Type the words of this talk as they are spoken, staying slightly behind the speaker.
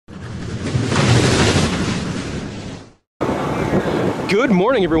Good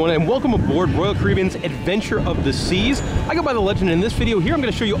morning, everyone, and welcome aboard Royal Caribbean's Adventure of the Seas. I go by the legend. In this video here, I'm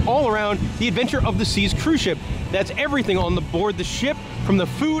going to show you all around the Adventure of the Seas cruise ship. That's everything on the board the ship, from the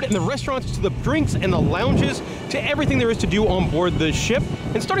food and the restaurants to the drinks and the lounges to everything there is to do on board the ship.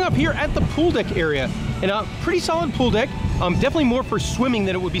 And starting off here at the pool deck area, and a pretty solid pool deck. Definitely more for swimming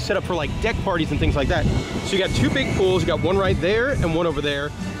than it would be set up for like deck parties and things like that. So you got two big pools. You got one right there and one over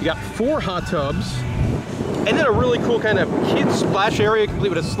there. You got 4 hot tubs. And then a really cool kind of kids splash area, complete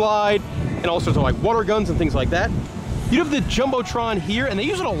with a slide and all sorts of like water guns and things like that. You have the Jumbotron here, and they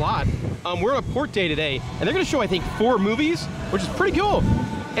use it a lot. We're on a port day today, and they're gonna show, I think, 4 movies, which is pretty cool.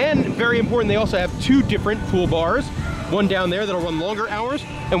 And very important, they also have 2 different pool bars. One down there that'll run longer hours,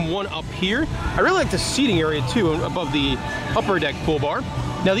 and one up here. I really like the seating area too, above the upper deck pool bar.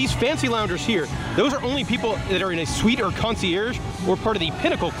 Now these fancy loungers here, those are only people that are in a suite or concierge or part of the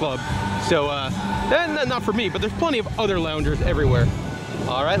Pinnacle Club. So, not for me, but there's plenty of other loungers everywhere.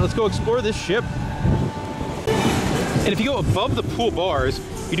 All right, let's go explore this ship. And if you go above the pool bars,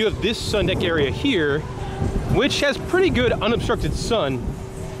 you do have this sun deck area here, which has pretty good unobstructed sun.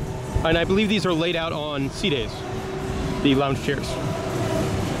 And I believe these are laid out on sea days, the lounge chairs.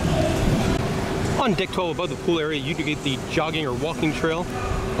 On deck 12 above the pool area, you do get the jogging or walking trail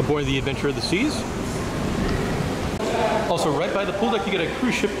aboard the Adventure of the Seas. Also, right by the pool deck, you get a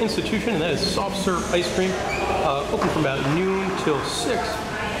cruise ship institution, and that is soft serve ice cream, open from about noon till 6,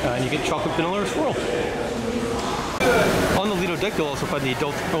 and you get chocolate, vanilla, or swirl. On the Lido deck, you'll also find the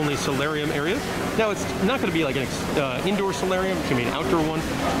adult-only solarium area. Now, it's not going to be like an indoor solarium; it's going to be an outdoor one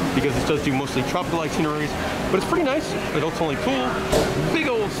because this does do mostly tropical itineraries. But it's pretty nice. Adults-only pool, big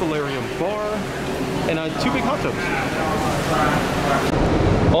old solarium bar, and 2 big hot tubs.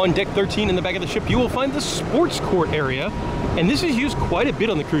 On deck 13 in the back of the ship, you will find the sports court area, and this is used quite a bit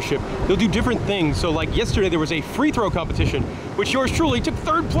on the cruise ship. They'll do different things. So like yesterday, there was a free throw competition, which yours truly took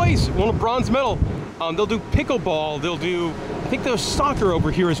 3rd place, won a bronze medal. They'll do pickleball, they'll do, I think there's soccer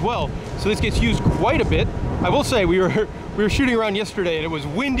over here as well. So this gets used quite a bit. I will say, we were shooting around yesterday, and it was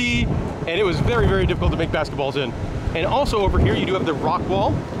windy, and it was very, very difficult to make basketballs in. And also over here, you do have the rock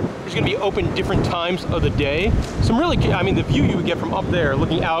wall. It's going to be open different times of the day. Some really, I mean, the view you would get from up there,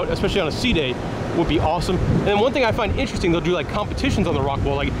 looking out, especially on a sea day, would be awesome. And then one thing I find interesting, they'll do like competitions on the rock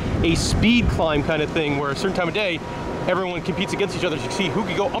wall, like a speed climb kind of thing, where a certain time of day, everyone competes against each other to see who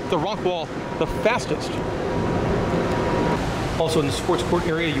can go up the rock wall the fastest. Also in the sports court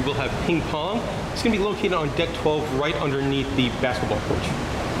area, you will have ping pong. It's going to be located on deck 12, right underneath the basketball court.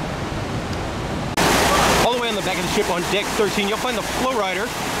 All the way on the back of the ship on deck 13, you'll find the flow rider,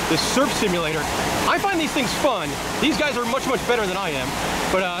 the surf simulator. I find these things fun. These guys are much, much better than I am,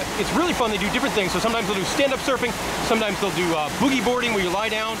 but it's really fun. They do different things. So sometimes they'll do stand-up surfing, sometimes they'll do boogie boarding where you lie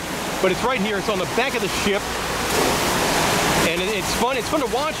down, but it's right here. It's on the back of the ship, and it's fun. It's fun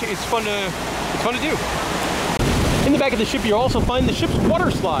to watch. It's fun to do. In the back of the ship, you'll also find the ship's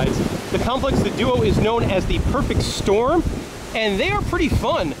water slides. The complex, the duo, is known as the Perfect Storm, and they are pretty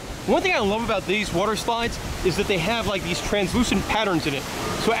fun. One thing I love about these water slides is that they have like these translucent patterns in it.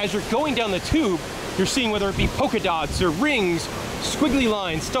 So as you're going down the tube, you're seeing whether it be polka dots or rings, squiggly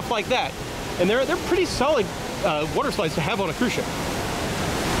lines, stuff like that. And they're pretty solid water slides to have on a cruise ship.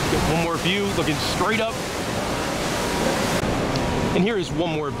 Get one more view, looking straight up. And here is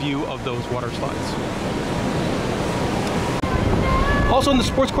one more view of those water slides. Also in the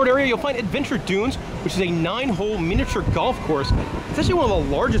sports court area, you'll find Adventure Dunes, which is a 9-hole miniature golf course. It's actually one of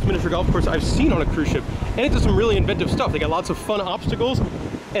the largest miniature golf courses I've seen on a cruise ship, and it does some really inventive stuff. They got lots of fun obstacles,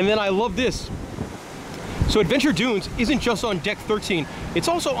 and then I love this. So Adventure Dunes isn't just on deck 13, it's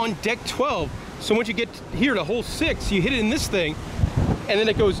also on deck 12. So once you get here to hole 6, you hit it in this thing, and then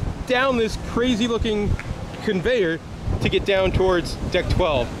it goes down this crazy looking conveyor to get down towards deck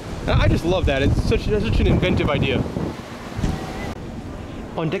 12. And I just love that. It's such an inventive idea.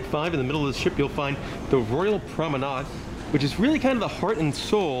 On deck 5 in the middle of the ship, you'll find the Royal Promenade, which is really kind of the heart and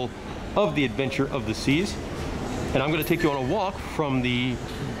soul of the Adventure of the Seas. And I'm going to take you on a walk from the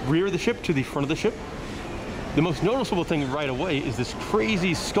rear of the ship to the front of the ship. The most noticeable thing right away is this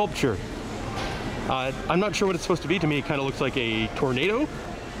crazy sculpture. I'm not sure what it's supposed to be. To me, it kind of looks like a tornado,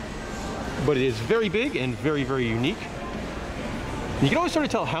 but it is very big and very, very unique. You can always sort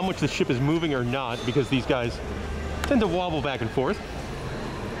of tell how much the ship is moving or not because these guys tend to wobble back and forth.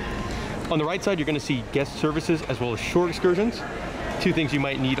 On the right side, you're going to see guest services as well as shore excursions, 2 things you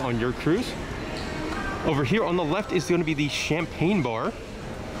might need on your cruise. Over here on the left is going to be the champagne bar.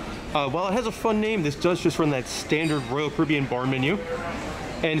 While it has a fun name, this does just run that standard Royal Caribbean bar menu.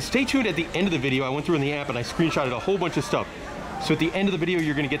 And stay tuned at the end of the video. I went through in the app and I screenshotted a whole bunch of stuff. So at the end of the video,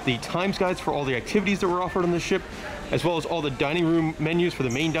 you're going to get the times guides for all the activities that were offered on the ship. as well as all the dining room menus for the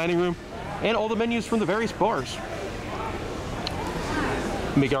main dining room, and all the menus from the various bars.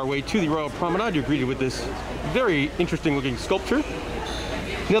 Make our way to the Royal Promenade. You're greeted with this very interesting looking sculpture.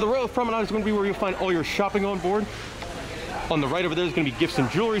 Now the Royal Promenade is going to be where you'll find all your shopping on board. On the right over there is going to be gifts and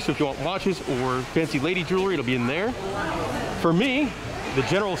jewelry, so if you want watches or fancy lady jewelry, it'll be in there. For me, the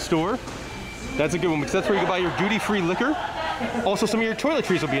general store, that's a good one because that's where you can buy your duty-free liquor. Also, some of your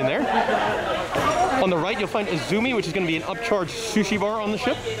toiletries will be in there. On the right, you'll find Izumi, which is going to be an upcharged sushi bar on the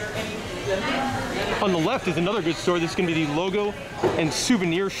ship. On the left is another good store. This is going to be the logo and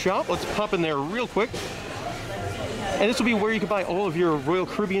souvenir shop. Let's pop in there real quick. And this will be where you can buy all of your Royal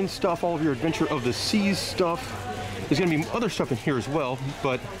Caribbean stuff, all of your Adventure of the Seas stuff. There's going to be other stuff in here as well,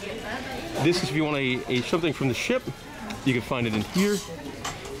 but this is if you want something from the ship, you can find it in here.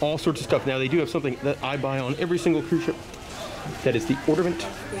 All sorts of stuff. Now they do have something that I buy on every single cruise ship. That is the ornament,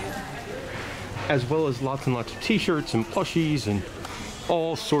 as well as lots and lots of t-shirts and plushies and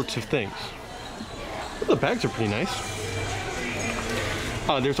all sorts of things. The bags are pretty nice.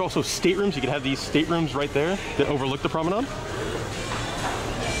 There's also staterooms. You can have these staterooms right there that overlook the promenade.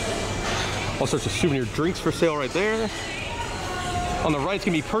 All sorts of souvenir drinks for sale right there. On the right, it's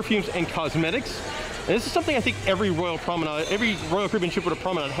going to be perfumes and cosmetics. And this is something I think every Royal Caribbean ship with a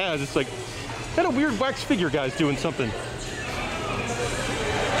promenade has. It's like kind of weird wax figure guys doing something.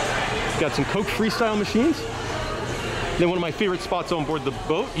 Got some Coke freestyle machines. Then one of my favorite spots on board the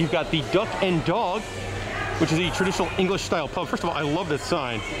boat, you've got the Duck and Dog, which is a traditional English style pub. First of all, I love this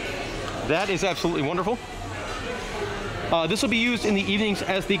sign. That is absolutely wonderful. This will be used in the evenings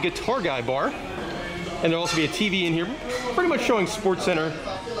as the Guitar Guy bar. And there'll also be a TV in here, pretty much showing Sports Center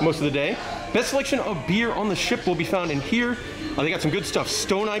most of the day. Best selection of beer on the ship will be found in here. They got some good stuff.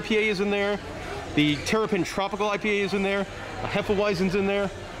 Stone IPA is in there. The Terrapin Tropical IPA is in there. A Hefeweizen's in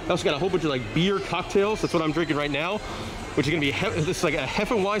there. I also got a whole bunch of like beer cocktails. That's what I'm drinking right now, which is gonna be this is like a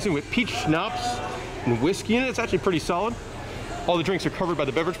Hefeweizen with peach schnapps and whiskey in it. It's actually pretty solid. All the drinks are covered by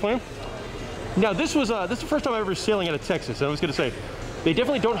the beverage plan. Now this is the first time I ever sailing out of Texas. And I was gonna say, they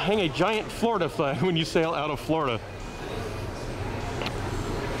definitely don't hang a giant Florida flag when you sail out of Florida.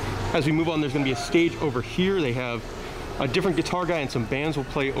 As we move on, there's gonna be a stage over here. They have a different Guitar Guy and some bands will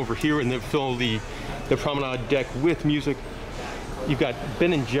play over here and then fill the promenade deck with music. You've got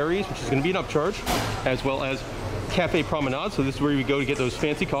Ben & Jerry's, which is going to be an upcharge, as well as Cafe Promenade. So this is where you go to get those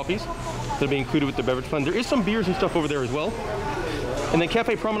fancy coffees that'll be included with the beverage fund. There is some beers and stuff over there as well. And then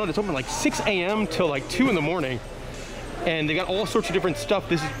Cafe Promenade is open like 6 a.m. till like 2 in the morning. And they got all sorts of different stuff.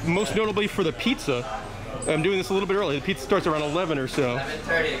 This is most notably for the pizza. I'm doing this a little bit early. The pizza starts around 11 or so.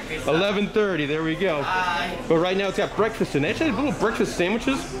 11:30. 11:30, there we go. But right now it's got breakfast in it. Actually, little breakfast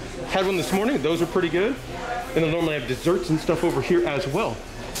sandwiches. Had one this morning. Those are pretty good. And they'll normally have desserts and stuff over here as well.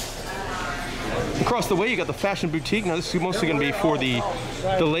 Across the way, you got the Fashion Boutique. Now this is mostly going to be for the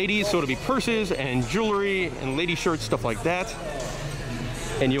ladies, so it'll be purses and jewelry and lady shirts, stuff like that.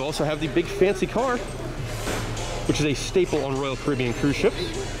 And you also have the big fancy car, which is a staple on Royal Caribbean cruise ships.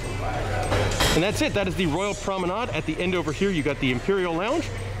 And that's it. That is the Royal Promenade. At the end over here, you got the Imperial Lounge,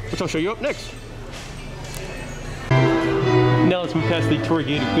 which I'll show you up next. Now let's move past the tour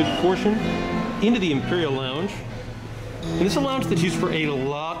gated goods portion into the Imperial Lounge. And this is a lounge that's used for a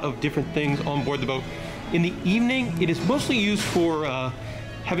lot of different things on board the boat. In the evening, it is mostly used for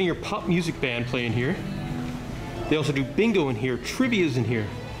having your pop music band play in here. They also do bingo in here, trivia's in here.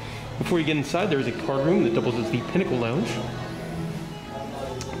 Before you get inside, there's a card room that doubles as the Pinnacle Lounge.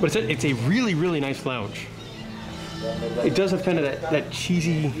 But it's a really, really nice lounge. It does have kind of that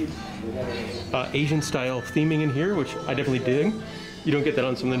cheesy Asian style theming in here, which I definitely dig. You don't get that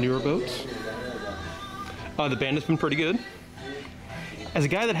on some of the newer boats. The band has been pretty good. As a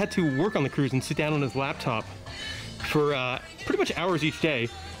guy that had to work on the cruise and sit down on his laptop for pretty much hours each day,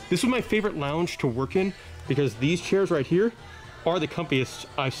 this was my favorite lounge to work in because these chairs right here are the comfiest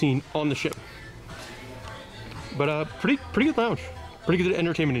I've seen on the ship. But pretty good lounge. Pretty good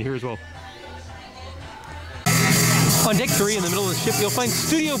entertainment in here as well. On deck 3 in the middle of the ship, you'll find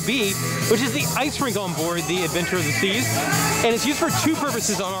Studio B, which is the ice rink on board the Adventure of the Seas. And it's used for two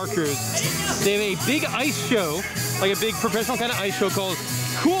purposes on our cruise. They have a big ice show, like a big professional kind of ice show called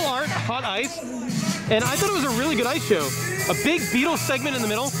Cool Art Hot Ice. And I thought it was a really good ice show. A big Beatles segment in the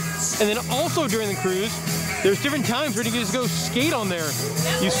middle. And then also during the cruise, there's different times where you can just go skate on there.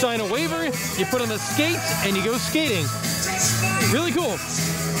 You sign a waiver, you put on the skates, and you go skating. Really cool.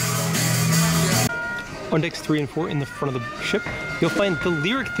 On decks 3 and 4 in the front of the ship, you'll find the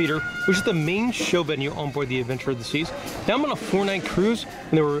Lyric Theater, which is the main show venue on board the Adventure of the Seas. Now I'm on a 4-night cruise,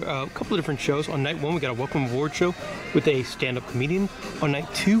 and there were a couple of different shows. On night 1, we got a welcome aboard show with a stand-up comedian. On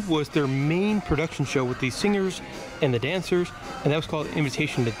night 2 was their main production show with the singers and the dancers, and that was called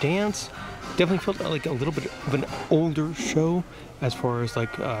Invitation to Dance. Definitely felt like a little bit of an older show as far as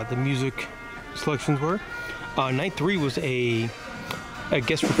like the music selections were. Night 3 was a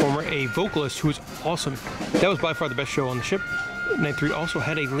guest performer, a vocalist who was awesome. That was by far the best show on the ship. Night 3 also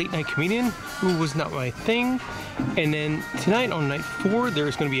had a late night comedian who was not my thing. And then tonight on night 4,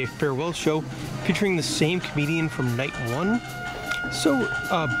 there's going to be a farewell show featuring the same comedian from night 1. So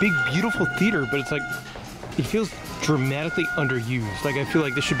big, beautiful theater, but it's like, it feels dramatically underused. Like I feel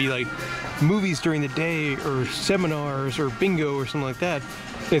like this should be like movies during the day or seminars or bingo or something like that.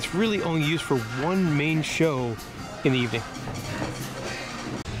 And it's really only used for one main show in the evening.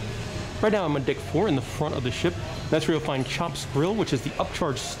 Right now I'm on deck 4 in the front of the ship. That's where you'll find Chops Grill, which is the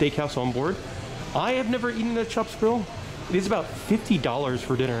upcharge steakhouse on board. I have never eaten at Chops Grill. It is about $50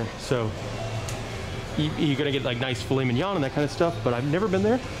 for dinner, so you're gonna get like nice filet mignon and that kind of stuff, but I've never been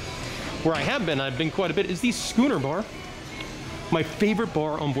there. Where I have been, I've been quite a bit, is the Schooner Bar. My favorite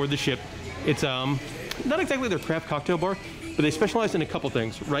bar on board the ship. It's not exactly their craft cocktail bar, but they specialize in a couple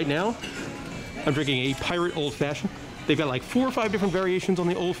things. Right now, I'm drinking a Pirate Old Fashioned. They've got like 4 or 5 different variations on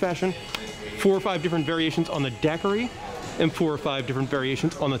the Old Fashioned, 4 or 5 different variations on the Daiquiri, and 4 or 5 different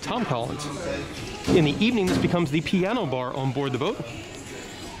variations on the Tom Collins. In the evening, this becomes the piano bar on board the boat.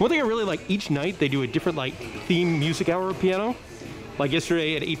 One thing I really like, each night they do a different like theme music hour piano. Like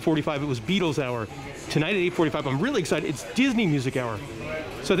yesterday at 8:45, it was Beatles hour. Tonight at 8:45, I'm really excited, it's Disney music hour.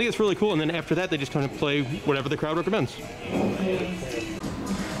 So I think it's really cool, and then after that, they just kind of play whatever the crowd recommends.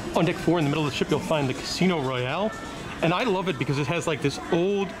 On deck 4 in the middle of the ship, you'll find the Casino Royale. And I love it because it has like this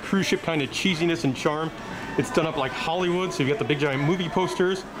old cruise ship kind of cheesiness and charm. It's done up like Hollywood, so you've got the big giant movie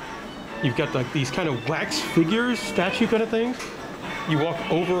posters. You've got like these kind of wax figures, statue kind of things. You walk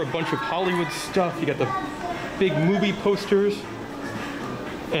over a bunch of Hollywood stuff. You got the big movie posters.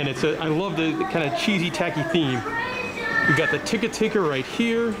 And I love the kind of cheesy, tacky theme. You've got the ticket taker right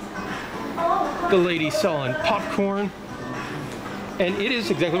here. The lady selling popcorn. And it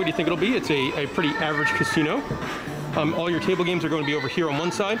is exactly what you think it'll be. It's a pretty average casino. All your table games are going to be over here on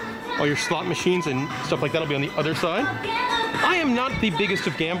one side. All your slot machines and stuff like that will be on the other side. I am not the biggest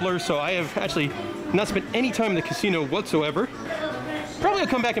of gamblers, so I have actually not spent any time in the casino whatsoever. Probably I'll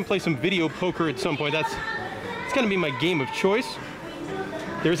come back and play some video poker at some point. It's going to be my game of choice.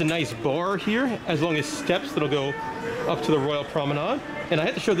 There's a nice bar here, as long as steps that'll go up to the Royal Promenade. And I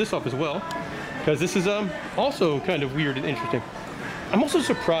had to show this off as well, because this is also kind of weird and interesting. I'm also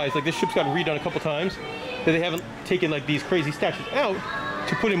surprised, like this ship's gotten redone a couple times, that they haven't taken like these crazy statues out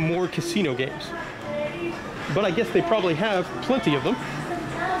to put in more casino games. But I guess they probably have plenty of them.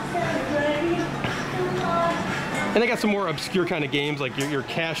 And they got some more obscure kind of games, like your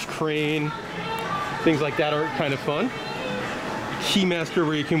Cash Crane, things like that are kind of fun. Keymaster,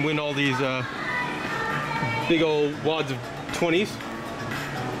 where you can win all these big old wads of 20s.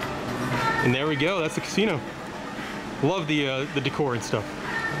 And there we go, that's the casino. Love the decor and stuff.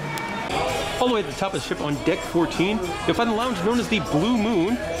 All the way at the top of the ship on deck 14, you'll find the lounge known as the Blue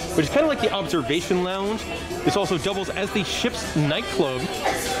Moon, which is kind of like the observation lounge. This also doubles as the ship's nightclub.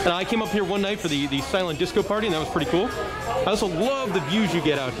 And I came up here one night for the silent disco party, and that was pretty cool. I also love the views you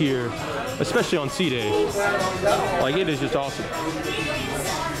get out here, especially on sea days. Like, it is just awesome.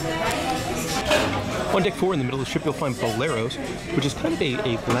 On deck 4 in the middle of the ship, you'll find Boleros, which is kind of a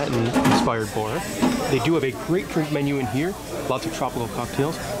Latin-inspired bar. They do have a great drink menu in here, lots of tropical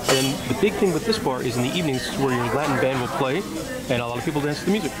cocktails. And the big thing with this bar is in the evenings where your Latin band will play, and a lot of people dance to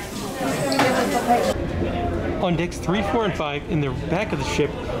the music. On decks 3, 4, and 5, in the back of the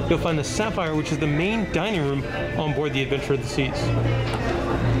ship, you'll find the Sapphire, which is the main dining room on board the Adventure of the Seas.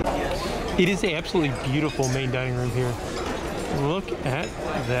 It is an absolutely beautiful main dining room here. Look at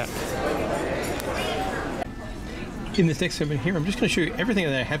that. In this next segment here, I'm just going to show you everything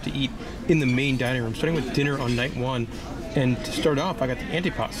that I have to eat in the main dining room, starting with dinner on night 1. And to start off, I got the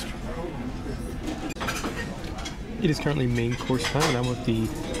antipasto. It is currently main course time, and I'm with the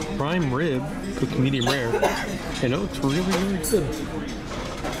prime rib, cooked medium rare, and it looks really, really good.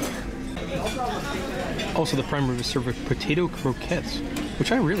 Also, the prime rib is served with potato croquettes,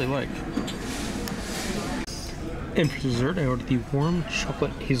 which I really like. And for dessert, I ordered the warm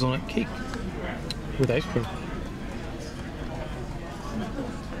chocolate hazelnut cake with ice cream.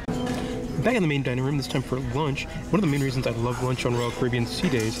 Back in the main dining room, this time for lunch. One of the main reasons I love lunch on Royal Caribbean Sea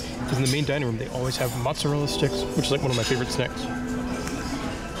Days is in the main dining room they always have mozzarella sticks, which is like one of my favorite snacks.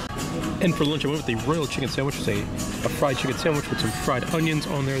 And for lunch, I went with the royal chicken sandwich. It's a fried chicken sandwich with some fried onions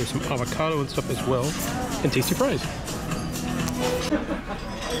on there. There's some avocado and stuff as well, and tasty fries.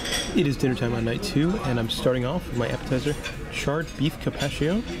 It is dinner time on night 2, and I'm starting off with my appetizer, charred beef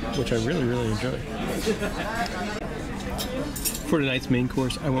carpaccio, which I really, really enjoy. For tonight's main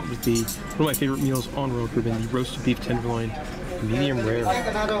course, I went with one of my favorite meals on Royal Caribbean, the roasted beef tenderloin, medium rare. Take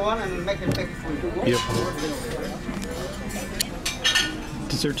another one and make it Yep.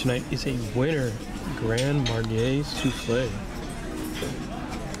 Dessert tonight is a winner, Grand Marnier souffle.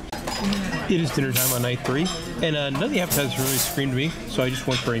 It is dinner time on night 3, and none of the appetizers really screamed me, so I just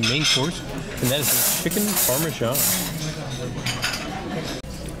went for a main course, and that is a chicken parmesan.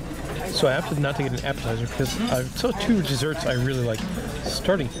 So I opted not to get an appetizer because I saw 2 desserts I really like,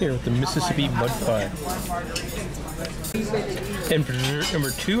 starting here with the Mississippi mud pie. And for dessert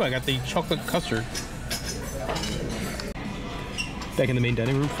number 2, I got the chocolate custard. Back in the main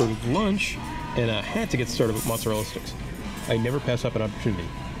dining room for lunch, and I had to get started with mozzarella sticks. I never pass up an opportunity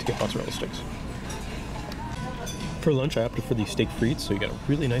to get mozzarella sticks. For lunch, I opted for the steak frites, so you got a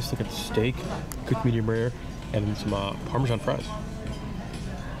really nice looking steak, cooked medium rare, and then some Parmesan fries.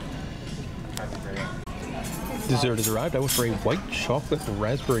 Dessert has arrived. I went for a white chocolate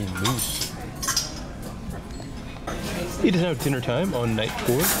raspberry mousse. It is now dinner time on night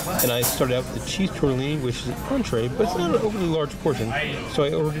 4, and I started out with the cheese tortellini, which is an entree, but it's not an overly large portion, so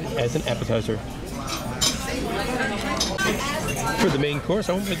I ordered it as an appetizer. For the main course,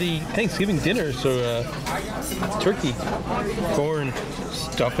 I went for the Thanksgiving dinner, so turkey, corn,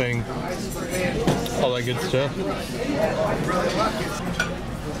 stuffing, all that good stuff.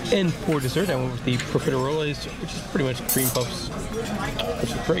 And for dessert, I went with the profiteroles, which is pretty much cream puffs,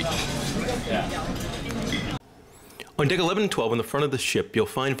 which is great. On deck 11 and 12 in the front of the ship, you'll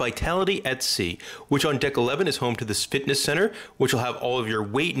find Vitality at Sea, which on deck 11 is home to this fitness center, which will have all of your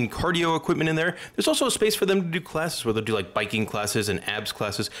weight and cardio equipment in there. There's also a space for them to do classes, where they'll do like biking classes and abs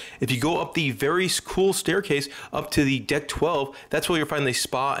classes. If you go up the very cool staircase up to the deck 12, that's where you'll find the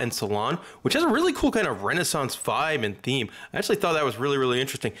spa and salon, which has a really cool kind of Renaissance vibe and theme. I actually thought that was really, really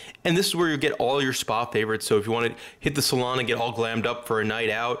interesting. And this is where you'll get all your spa favorites. So if you want to hit the salon and get all glammed up for a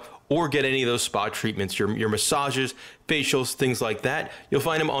night out, or get any of those spa treatments, your massages, facials, things like that, you'll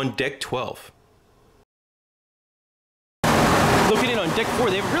find them on deck 12. Looking in on deck 4,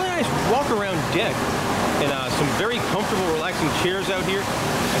 they have a really nice walk-around deck and some very comfortable, relaxing chairs out here,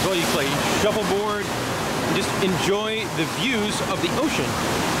 as well as you play shuffleboard and just enjoy the views of the ocean.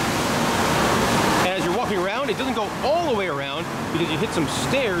 As you're walking around, it doesn't go all the way around because you hit some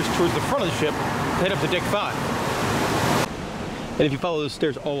stairs towards the front of the ship to head up to deck 5. And if you follow those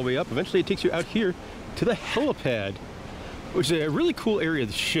stairs all the way up, eventually it takes you out here to the helipad, which is a really cool area of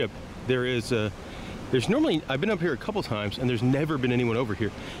the ship. There's normally, I've been up here a couple times, and there's never been anyone over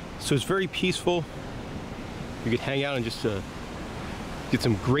here. So it's very peaceful. You could hang out and just get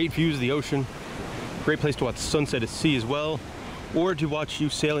some great views of the ocean. Great place to watch sunset at sea as well, or to watch you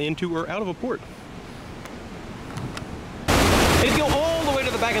sail into or out of a port. And if you go all the way to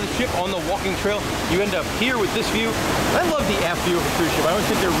the back of the ship on the walking trail, you end up here with this view. I love the aft view of a cruise ship. I always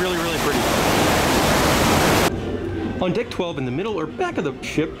think they're really, really pretty. On deck 12, in the middle or back of the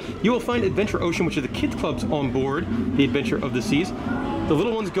ship, you will find Adventure Ocean, which are the kids clubs on board the Adventure of the Seas. The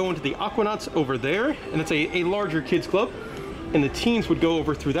little ones go into the Aquanauts over there, and it's a larger kids club. And the teens would go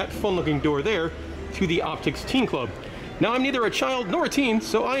over through that fun-looking door there to the Optics Teen Club. Now, I'm neither a child nor a teen,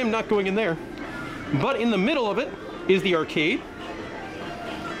 so I am not going in there. But in the middle of it is the arcade.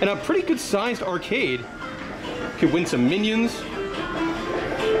 And a pretty good sized arcade. You could win some minions.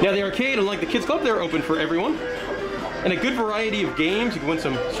 Now the arcade, unlike the kids club, they're open for everyone. And a good variety of games. You can win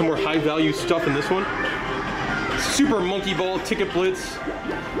some more high value stuff in this one. Super Monkey Ball, Ticket Blitz,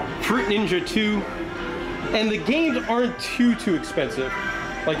 Fruit Ninja 2. And the games aren't too expensive.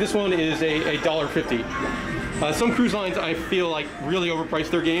 Like this one is a $1.50. Some cruise lines I feel like really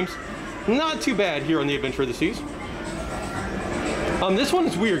overprice their games. Not too bad here on the Adventure of the Seas. This one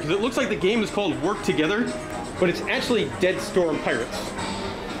is weird because it looks like the game is called Work Together, but it's actually Dead Storm Pirates.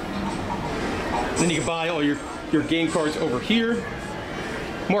 Then you can buy all your game cards over here.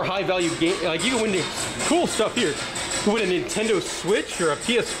 More high value game, like you can win cool stuff here. You can win a Nintendo Switch or a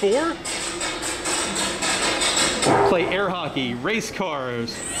PS4. Play air hockey, race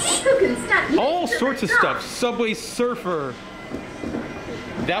cars, all sorts of stuff. Subway Surfer.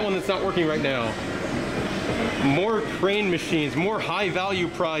 That one that's not working right now. More crane machines, more high value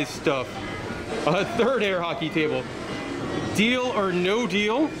prize stuff. A third air hockey table. Deal or no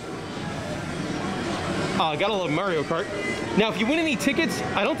deal. Gotta love Mario Kart. Now, if you win any tickets,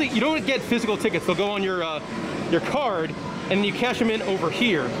 you don't get physical tickets. They'll go on your card, and you cash them in over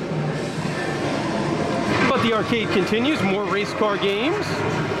here. But the arcade continues, more race car games.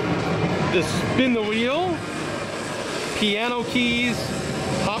 The spin the wheel, piano keys,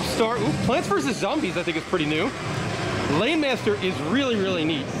 Pop Star. Ooh, Plants vs. Zombies I think is pretty new. Lane Master is really, really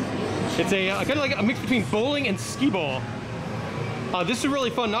neat. It's a kind of like a mix between bowling and skee-ball. This is really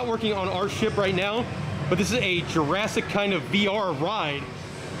fun, not working on our ship right now, but this is a Jurassic kind of VR ride.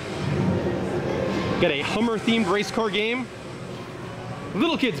 Got a Hummer-themed race car game.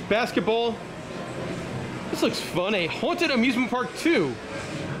 Little kids basketball. This looks fun. A Haunted Amusement Park 2.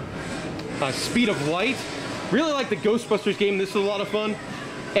 Speed of Light. Really like the Ghostbusters game. This is a lot of fun.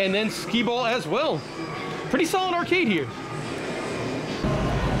 And then skee-ball as well. Pretty solid arcade here.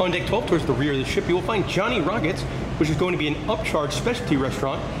 On deck 12, towards the rear of the ship, you will find Johnny Rockets, which is going to be an upcharge specialty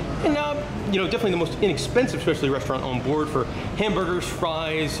restaurant. And you know, definitely the most inexpensive specialty restaurant on board for hamburgers,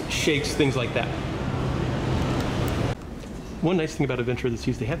 fries, shakes, things like that. One nice thing about Adventure of the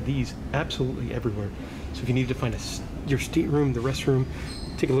Seas, they have these absolutely everywhere. So if you need to find your stateroom, the restroom,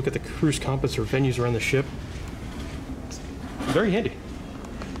 take a look at the cruise compass or venues around the ship. It's very handy.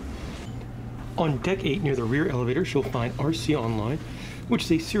 On deck 8, near the rear elevators, you'll find RC Online, which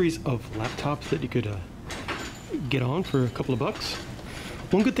is a series of laptops that you could get on for a couple of bucks.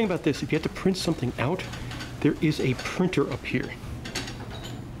 One good thing about this, if you have to print something out, there is a printer up here.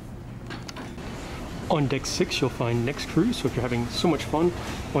 On deck 6, you'll find Next Cruise, so if you're having so much fun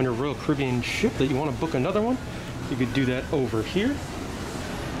on your Royal Caribbean ship that you want to book another one, you could do that over here.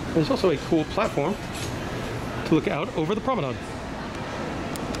 There's also a cool platform to look out over the promenade.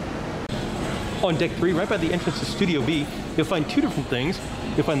 On deck 3, right by the entrance to Studio B, you'll find two different things.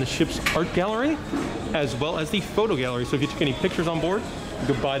 You'll find the ship's art gallery, as well as the photo gallery. So if you took any pictures on board, you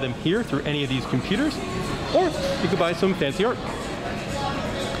could buy them here through any of these computers, or you could buy some fancy art.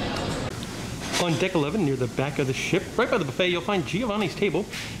 On deck 11, near the back of the ship, right by the buffet, you'll find Giovanni's Table,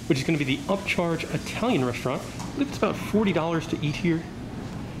 which is going to be the upcharge Italian restaurant. I believe it's about $40 to eat here.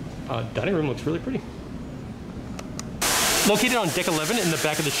 Dining room looks really pretty. Located on deck 11 in the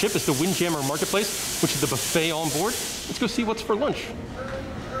back of the ship is the Windjammer Marketplace, which is the buffet on board. Let's go see what's for lunch.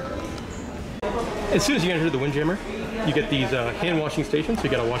 As soon as you enter the Windjammer, you get these hand washing stations, so you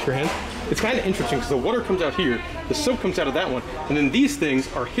gotta wash your hands. It's kind of interesting because the water comes out here, the soap comes out of that one, and then these things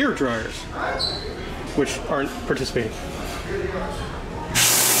are hair dryers, which aren't participating.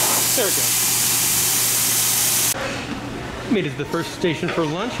 There we go. Made it to the first station for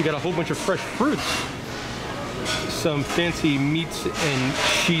lunch. You got a whole bunch of fresh fruits, some fancy meats and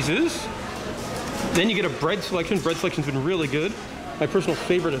cheeses. Then you get a bread selection. Bread selection's been really good. My personal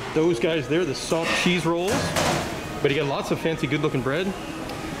favorite of those guys there, the soft cheese rolls. But you get lots of fancy, good-looking bread.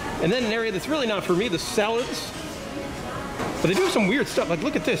 And then an area that's really not for me, the salads. But they do have some weird stuff. Like,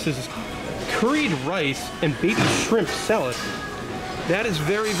 look at this. This is curried rice and baby shrimp salad. That is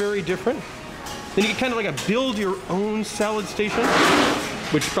very, very different. Then you get kind of like a build-your-own salad station,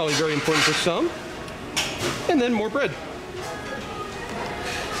 which is probably very important for some. And then more bread.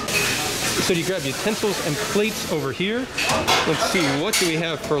 So you grab utensils and plates over here. Let's see, what do we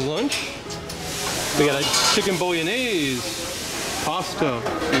have for lunch? We got a chicken bolognese, pasta,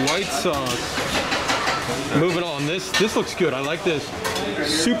 white sauce. Moving on, this looks good. I like this.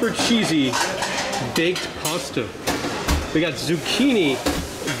 Super cheesy baked pasta. We got zucchini,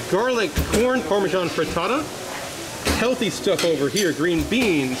 garlic, corn, Parmesan frittata. Healthy stuff over here, green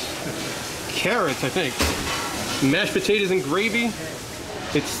beans, carrots, I think. Mashed potatoes and gravy.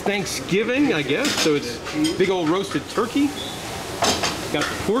 It's Thanksgiving, I guess, so it's big old roasted turkey. Got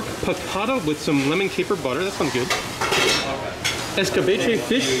pork piccata with some lemon caper butter. That sounds good. Escabeche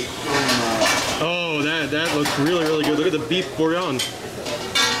fish. Oh, that looks really, really good. Look at the beef bourguignon.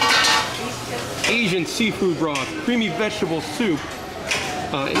 Asian seafood broth, creamy vegetable soup,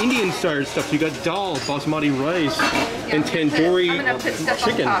 Indian-style stuff. So you got dal, basmati rice, and tandoori I'm gonna put stuff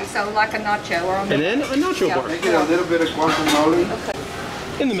chicken. on top, so like a nacho. Or And then a nacho bar. Get a little bit of guacamole. Okay.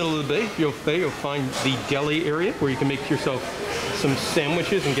 In the middle of the bay, you'll find the deli area where you can make yourself some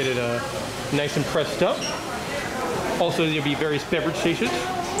sandwiches and get it nice and pressed up. Also, there'll be various beverage stations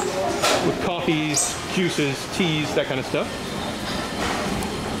with coffees, juices, teas, that kind of stuff.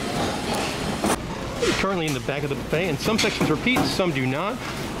 Currently in the back of the buffet, and some sections repeat, some do not.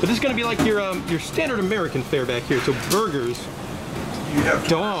 But this is going to be like your standard American fare back here. So burgers,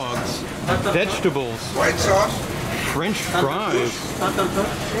 dogs, vegetables, White sauce. French fries,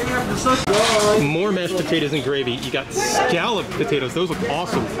 more mashed potatoes and gravy. You got scalloped potatoes. Those look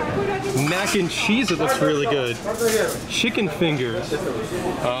awesome. Mac and cheese. It looks really good. Chicken fingers.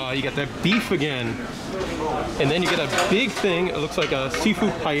 You got that beef again. And then you get a big thing. It looks like a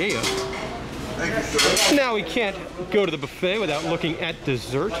seafood paella. Thank you, sir. Now we can't go to the buffet without looking at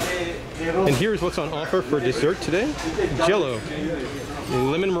dessert. And here's what's on offer for dessert today. Jello,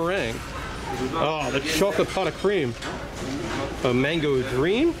 lemon meringue, oh, the chocolate pot of cream, a mango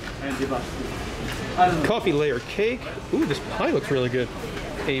dream, coffee layer cake. Ooh, this pie looks really good.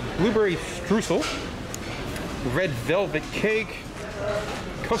 A blueberry streusel, red velvet cake,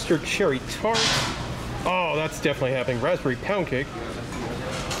 custard cherry tart. Oh, that's definitely happening. Raspberry pound cake,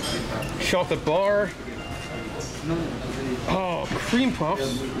 chocolate bar. Oh, cream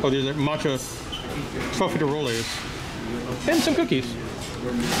puffs. Oh, there's a matcha profiteroles. And some cookies.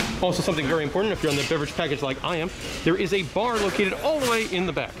 Also something very important if you're on the beverage package like I am, there is a bar located all the way in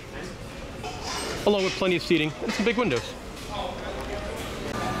the back, along with plenty of seating and some big windows.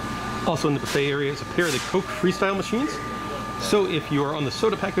 Also in the buffet area is a pair of the Coke Freestyle machines. So if you are on the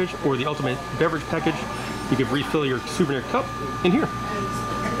soda package or the ultimate beverage package, you can refill your souvenir cup in here.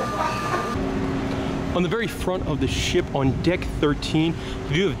 On the very front of the ship on deck 13,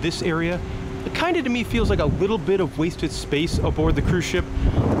 you do have this area. It kind of to me feels like a little bit of wasted space aboard the cruise ship,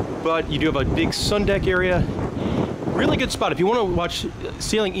 but you do have a big sun deck area. Really good spot. If you want to watch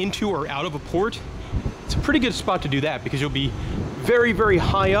sailing into or out of a port, it's a pretty good spot to do that because you'll be very, very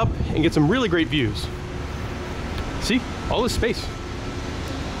high up and get some really great views. See, all this space.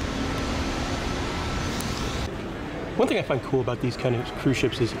 One thing I find cool about these kind of cruise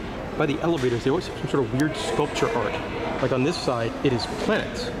ships is by the elevators, they always have some sort of weird sculpture art. Like on this side, it is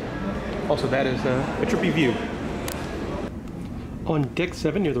planets. Also, that is a trippy view. On deck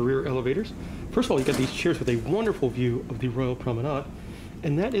 7 near the rear elevators, first of all, you got these chairs with a wonderful view of the Royal Promenade,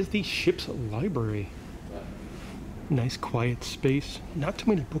 and that is the ship's library. Nice quiet space. Not too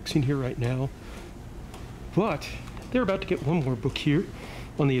many books in here right now, but they're about to get one more book here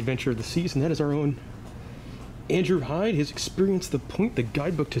on the Adventure of the Seas, and that is our own Andrew Hyde, his Experience the Point, the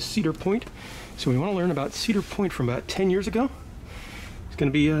guidebook to Cedar Point. So we want to learn about Cedar Point from about 10 years ago. It's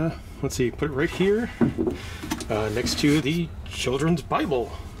going to be, let's see, put it right here next to the children's Bible.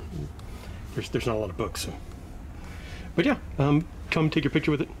 There's not a lot of books, so. But yeah, come take your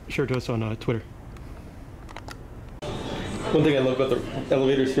picture with it, share it to us on Twitter. One thing I love about the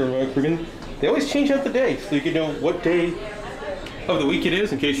elevators here in Royal Caribbean, they always change out the day, so you can know what day of the week it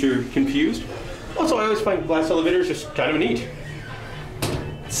is in case you're confused. Also, I always find glass elevators just kind of neat.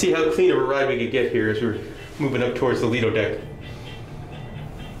 Let's see how clean of a ride we could get here as we're moving up towards the Lido deck.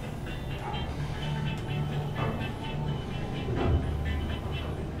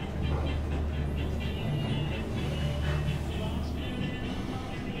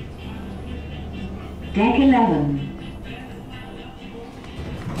 Deck 11.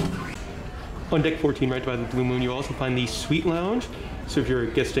 On deck 14, right by the Blue Moon, you also find the Suite Lounge. So if you're a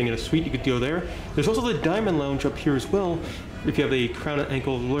guest staying in a suite, you could go there. There's also the Diamond Lounge up here as well. If you have the Crown and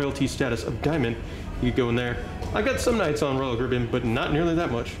Ankle loyalty status of Diamond, you could go in there. I've got some nights on Royal Caribbean, but not nearly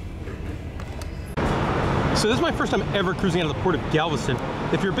that much. So this is my first time ever cruising out of the port of Galveston.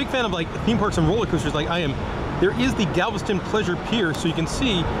 If you're a big fan of like theme parks and roller coasters like I am, there is the Galveston Pleasure Pier, so you can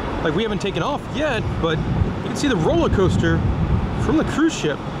see, like we haven't taken off yet, but you can see the roller coaster from the cruise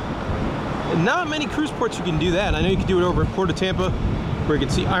ship. And not many cruise ports you can do that. I know you can do it over at Port of Tampa, where you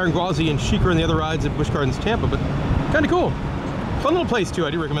can see Iron Gwazi and Sheikah and the other rides at Busch Gardens Tampa, but kind of cool. Fun little place too.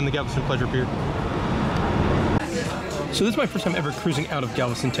 I do recommend the Galveston Pleasure Pier. So this is my first time ever cruising out of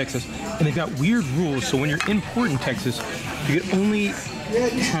Galveston, Texas, and they've got weird rules. So when you're in port in Texas, you can only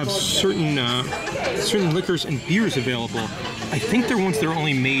have certain liquors and beers available. I think they're ones that are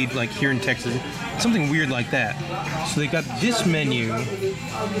only made like here in Texas, something weird like that. So they got this menu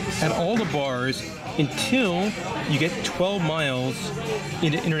at all the bars until you get 12 miles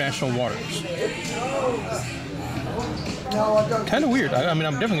into international waters. Kind of weird. I mean,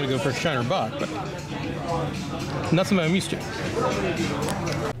 I'm definitely gonna go for a Shiner Bock, but not something I'm used to.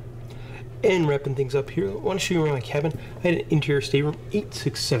 And wrapping things up here, I want to show you around my cabin. I had an interior stateroom,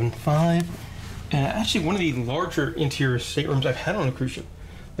 8675. Actually, one of the larger interior staterooms I've had on a cruise ship.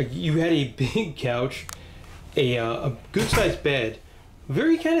 Like, you had a big couch, a good-sized bed,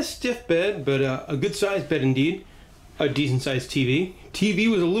 very kind of stiff bed, but a good-sized bed indeed. A decent-sized TV. TV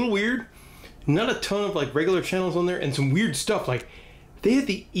was a little weird. Not a ton of like regular channels on there, and some weird stuff. Like, they had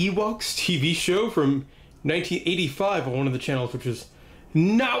the Ewoks TV show from 1985 on one of the channels, which was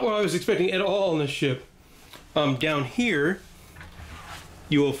not what I was expecting at all on this ship. Down here,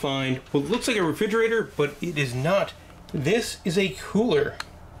 you will find what looks like a refrigerator, but it is not. This is a cooler.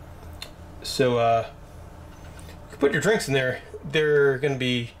 So, you can put your drinks in there. They're going to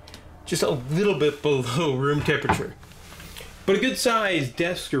be just a little bit below room temperature. But a good sized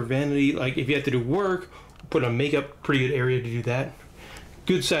desk or vanity, like if you have to do work, put on makeup, pretty good area to do that.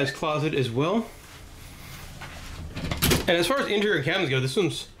 good sized closet as well. And as far as interior cabinets go,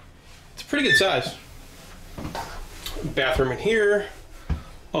 it's a pretty good size. Bathroom in here,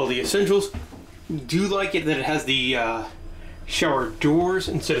 all the essentials. Do like it that it has the shower doors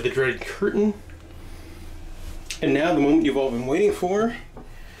instead of the dreaded curtain. And now the moment you've all been waiting for,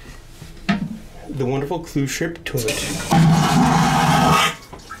 the wonderful cruise ship toilet.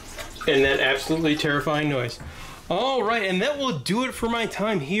 And that absolutely terrifying noise. All right, and that will do it for my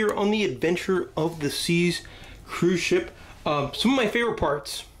time here on the Adventure of the Seas cruise ship. Some of my favorite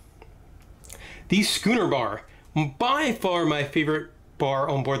parts. The schooner bar, by far my favorite bar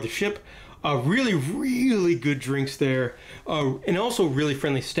on board the ship. Really, really good drinks there, and also really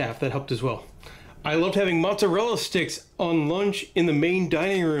friendly staff that helped as well. I loved having mozzarella sticks on lunch in the main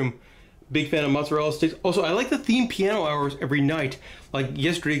dining room. Big fan of mozzarella sticks. Also, I like the themed piano hours every night. Like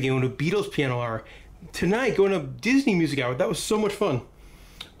yesterday, going to Beatles piano hour. Tonight, going to Disney music hour. That was so much fun.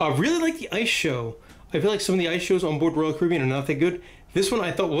 I really like the ice show. I feel like some of the ice shows on board Royal Caribbean are not that good. This one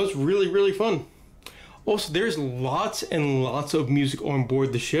I thought was really, really fun. Also, there's lots and lots of music on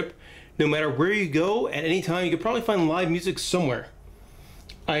board the ship. No matter where you go, at any time, you could probably find live music somewhere.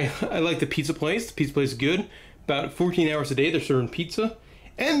 I like the pizza place. The pizza place is good. About 14 hours a day, they're serving pizza.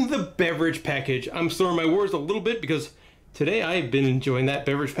 And the beverage package. I'm slurring my words a little bit because today I've been enjoying that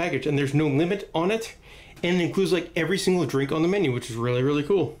beverage package, and there's no limit on it. And it includes like every single drink on the menu, which is really, really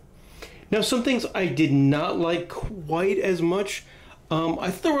cool. Now, some things I did not like quite as much. I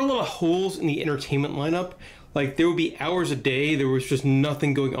thought there were a lot of holes in the entertainment lineup. Like, there would be hours a day, there was just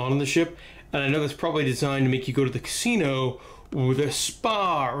nothing going on the ship. And I know that's probably designed to make you go to the casino or the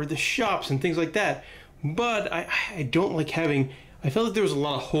spa or the shops and things like that. But I don't like having, I felt like there was a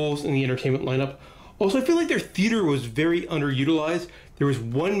lot of holes in the entertainment lineup. Also, I feel like their theater was very underutilized. There was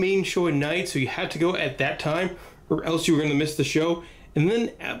one main show a night, so you had to go at that time or else you were going to miss the show. And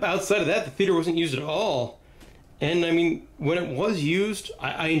then outside of that, the theater wasn't used at all. And I mean, when it was used,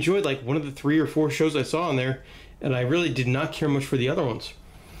 I enjoyed like one of the 3 or 4 shows I saw on there, and I really did not care much for the other ones.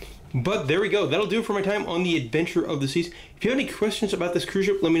 But there we go. That'll do it for my time on the Adventure of the Seas. If you have any questions about this cruise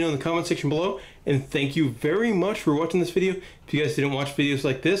ship, let me know in the comment section below. And thank you very much for watching this video. If you guys didn't watch videos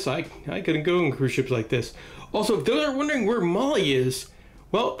like this, I couldn't go on cruise ships like this. Also, if those are wondering where Molly is,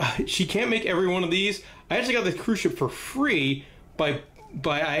 well, she can't make every one of these. I actually got the cruise ship for free by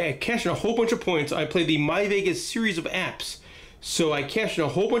I cashed in a whole bunch of points. I played the My Vegas series of apps. So I cashed in a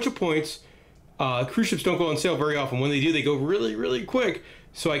whole bunch of points. Cruise ships don't go on sale very often. When they do, they go really, really quick.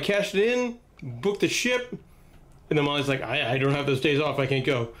 So I cashed it in, booked the ship, and then Molly's like, I don't have those days off, I can't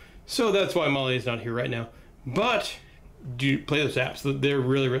go. So that's why Molly is not here right now. But do play those apps. They're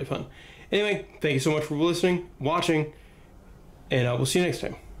really, really fun. Anyway, thank you so much for listening, watching, and we'll see you next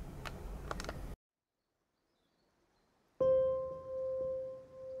time.